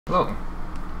Hello.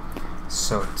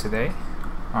 So today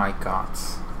I got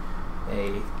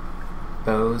a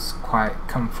Bose Quiet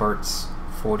Comforts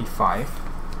 45,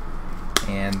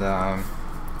 and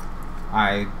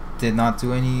I did not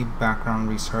do any background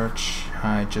research.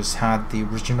 I just had the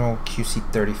original QC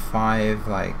 35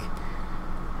 like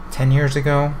 10 years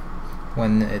ago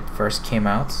when it first came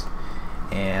out,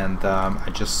 and I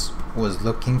just was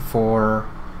looking for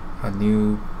a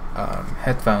new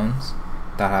headphones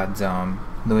that had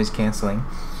noise cancelling,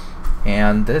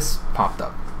 and this popped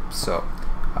up, so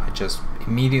I just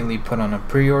immediately put on a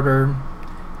pre-order,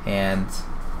 and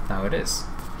now it is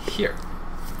here.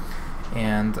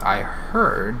 And I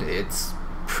heard it's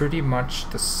pretty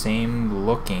much the same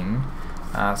looking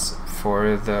as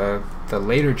for the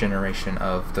later generation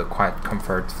of the Quiet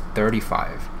Comfort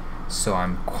 35, so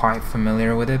I'm quite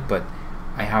familiar with it, but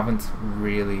I haven't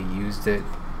really used it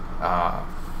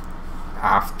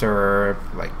after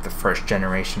like the first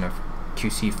generation of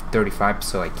QC 35,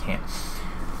 so I can't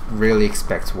really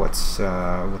expect what's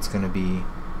gonna be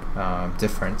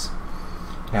different.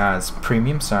 It has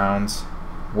premium sounds,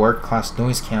 world-class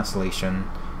noise cancellation,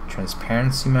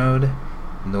 transparency mode,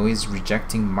 noise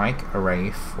rejecting mic array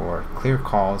for clear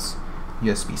calls,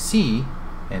 USB-C,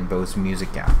 and Bose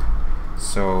Music app.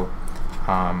 So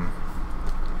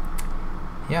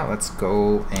yeah, let's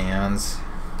go. And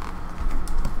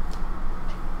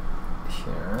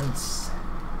here it's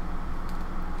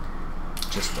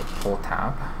just a pull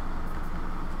tab,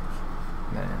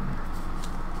 then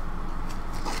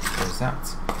there's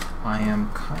that. I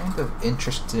am kind of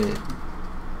interested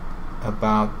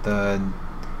about the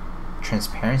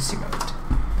transparency mode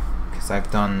because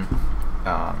I've done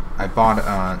I bought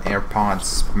an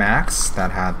AirPods Max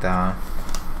that had the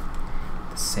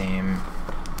same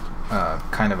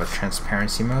kind of a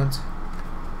transparency mode.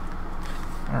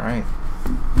 Alright,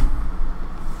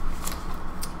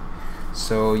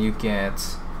 so you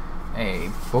get a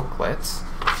booklet,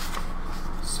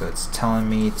 so it's telling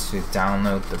me to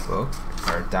download the book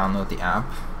or download the app,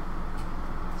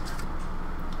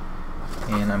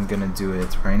 and I'm gonna do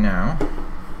it right now.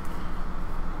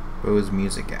 Bose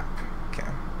Music app.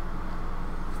 Okay,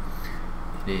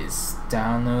 it is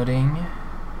downloading,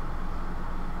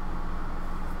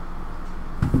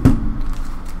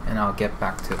 and I'll get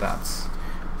back to that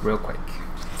real quick.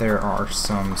 There are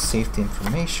some safety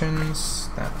informations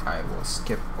that I will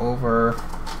skip over,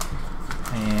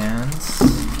 and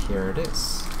here it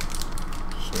is.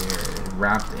 Here,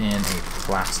 wrapped in a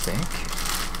plastic.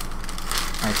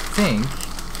 I think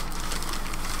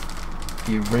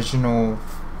the original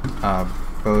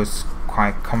Bose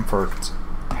Quiet Comfort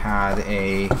had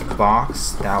a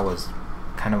box that was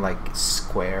kind of like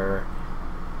square,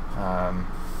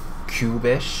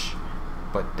 cube-ish,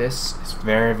 but this is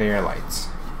very, very light.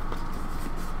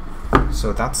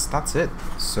 So that's it.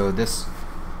 So this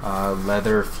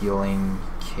leather feeling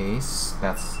case,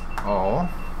 that's all.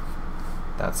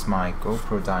 That's my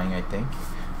GoPro dying, I think.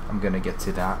 I'm gonna get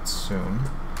to that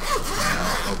soon. And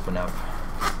I'll open up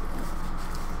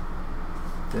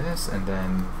this, and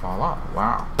then voila!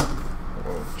 Wow.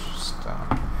 Whoa, just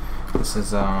this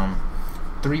is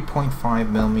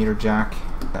 3.5mm jack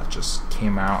that just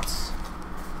came out,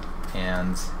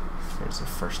 and there's the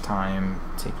first time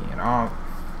taking it out.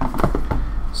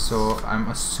 So I'm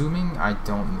assuming I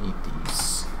don't need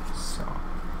these, so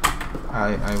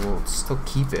I will still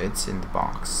keep it in the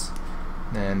box.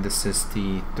 Then this is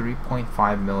the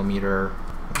 3.5mm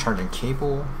charging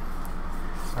cable.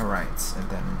 Alright, and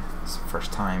then it's the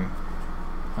first time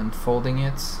unfolding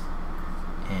it,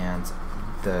 and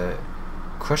the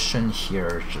cushion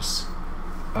here is just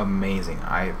amazing.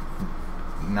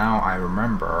 Now I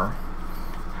remember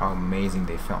how amazing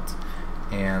they felt.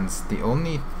 And the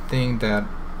only thing that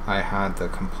I had the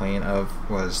complaint of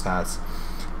was that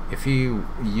if you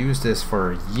use this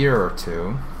for a year or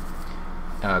two,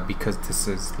 because this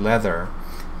is leather,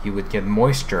 you would get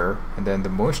moisture, and then the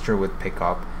moisture would pick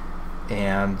up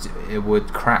and it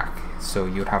would crack. So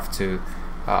you'd have to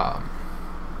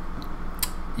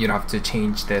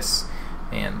change this,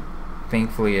 and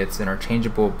thankfully it's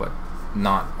interchangeable, but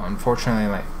not, unfortunately,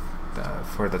 like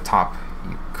for the top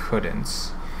you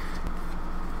couldn't.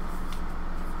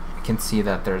 You can see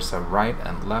that there's a right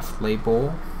and left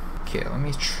label. Okay, let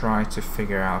me try to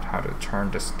figure out how to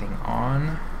turn this thing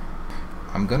on.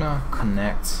 I'm gonna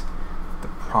connect the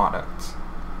product.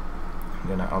 I'm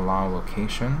gonna allow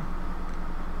location,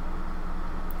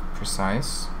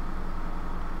 precise,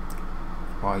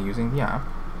 while using the app.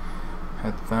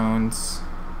 Headphones.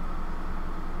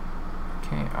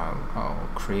 Okay, I'll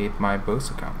create my Bose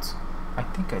account. I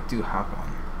think I do have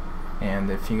one.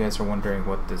 And if you guys are wondering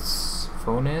what this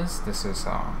phone is. This is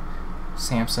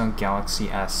Samsung Galaxy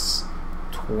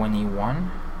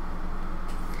S21.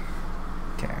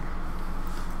 Okay.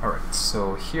 Alright,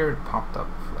 so here it popped up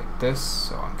like this,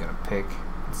 so I'm gonna pick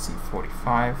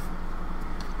C45.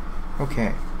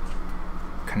 Okay.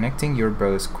 Connecting your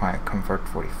Bose Quiet Comfort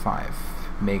 45.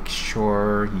 Make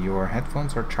sure your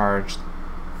headphones are charged.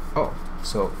 Oh,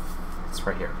 so it's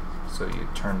right here. So you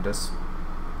turn this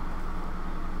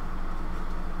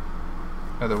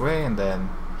other way and then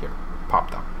here,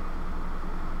 popped up.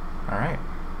 Alright.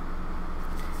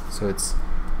 So it's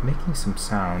making some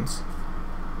sounds.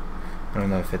 I don't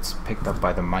know if it's picked up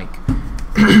by the mic,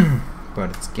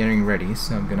 but it's getting ready,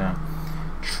 so I'm gonna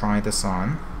try this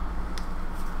on.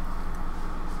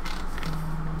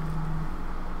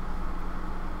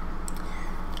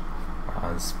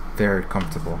 Wow, it's very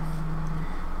comfortable.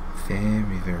 Very,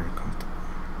 very comfortable.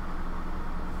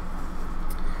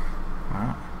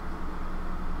 Wow.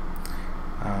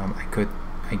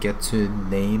 I get to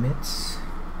name it.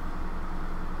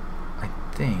 I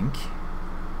think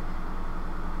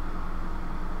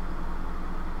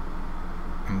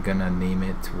I'm gonna name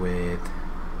it with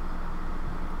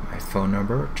my phone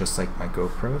number, just like my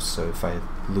GoPro, so if I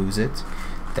lose it,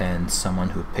 then someone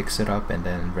who picks it up and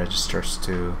then registers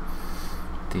to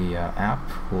the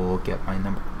app will get my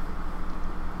number.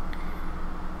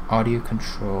 Audio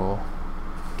control.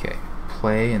 Okay,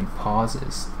 play and pause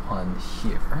is on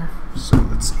here, so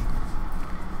let's see.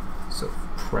 So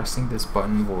pressing this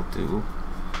button will do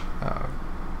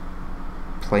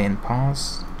play and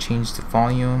pause, change the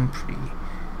volume, pretty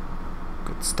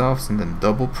good stuff, and then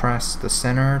double press the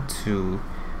center to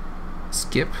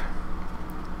skip,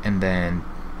 and then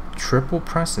triple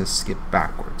press is skip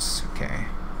backwards. Okay,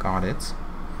 got it.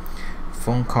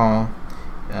 Phone call,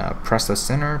 press the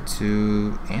center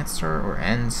to answer or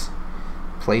end,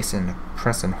 place and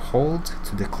press and hold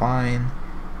to decline.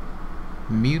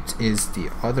 Mute is the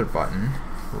other button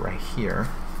right here.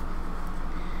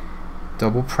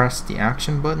 Double press the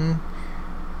action button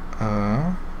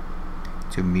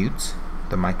to mute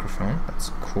the microphone. That's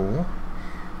cool.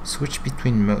 Switch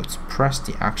between modes. Press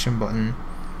the action button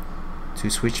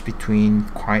to switch between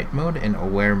quiet mode and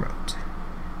aware mode.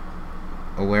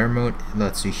 Aware mode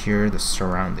lets you hear the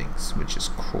surroundings, which is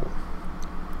cool.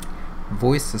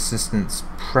 Voice assistance,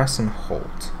 press and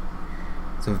hold.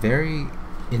 So very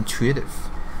intuitive.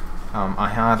 I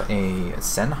had a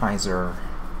Sennheiser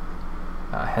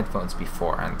headphones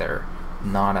before, and they're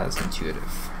not as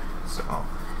intuitive. So I'll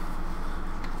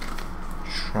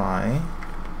try.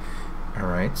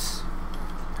 Alright,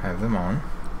 have them on.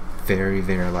 Very,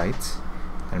 very light.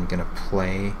 I'm gonna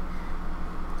play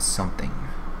something.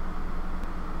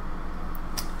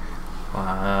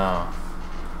 Wow.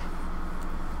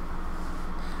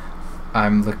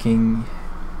 I'm looking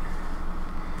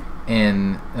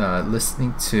and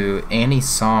listening to Annie's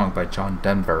Song by John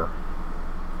Denver.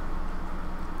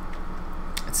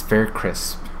 It's very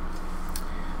crisp.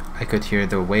 I could hear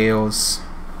the whales,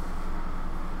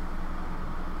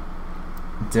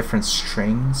 different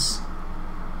strings.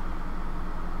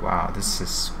 Wow, this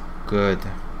is good.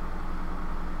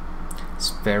 It's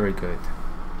very good.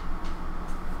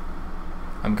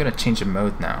 I'm gonna change the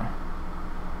mode now.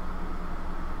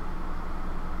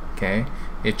 Okay,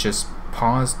 it just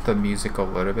paused the music a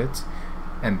little bit,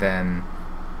 and then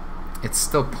it's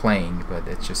still playing, but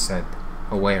it just said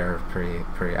aware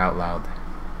pretty out loud.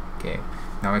 Okay,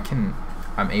 now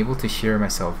I'm able to hear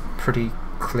myself pretty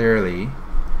clearly.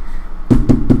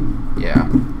 Yeah,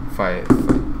 if I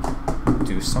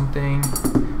do something,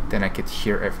 then I could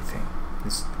hear everything.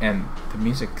 And the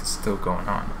music is still going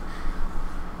on.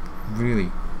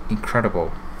 Really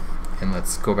incredible. And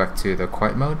let's go back to the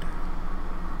quiet mode.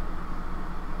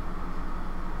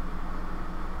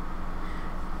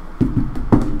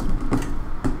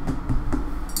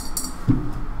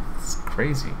 It's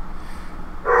crazy.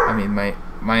 I mean, my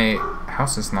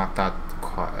house is not that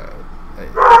quiet,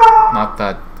 not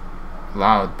that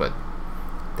loud, but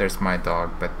there's my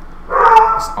dog. But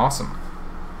it's awesome.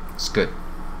 It's good.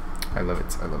 I love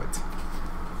it. I love it.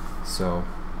 So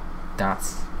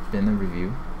that's been a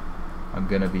review. I'm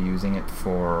gonna be using it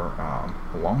for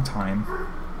a long time,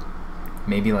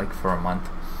 maybe like for a month,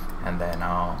 and then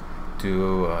I'll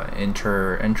do an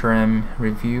interim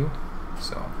review,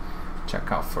 so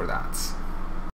check out for that.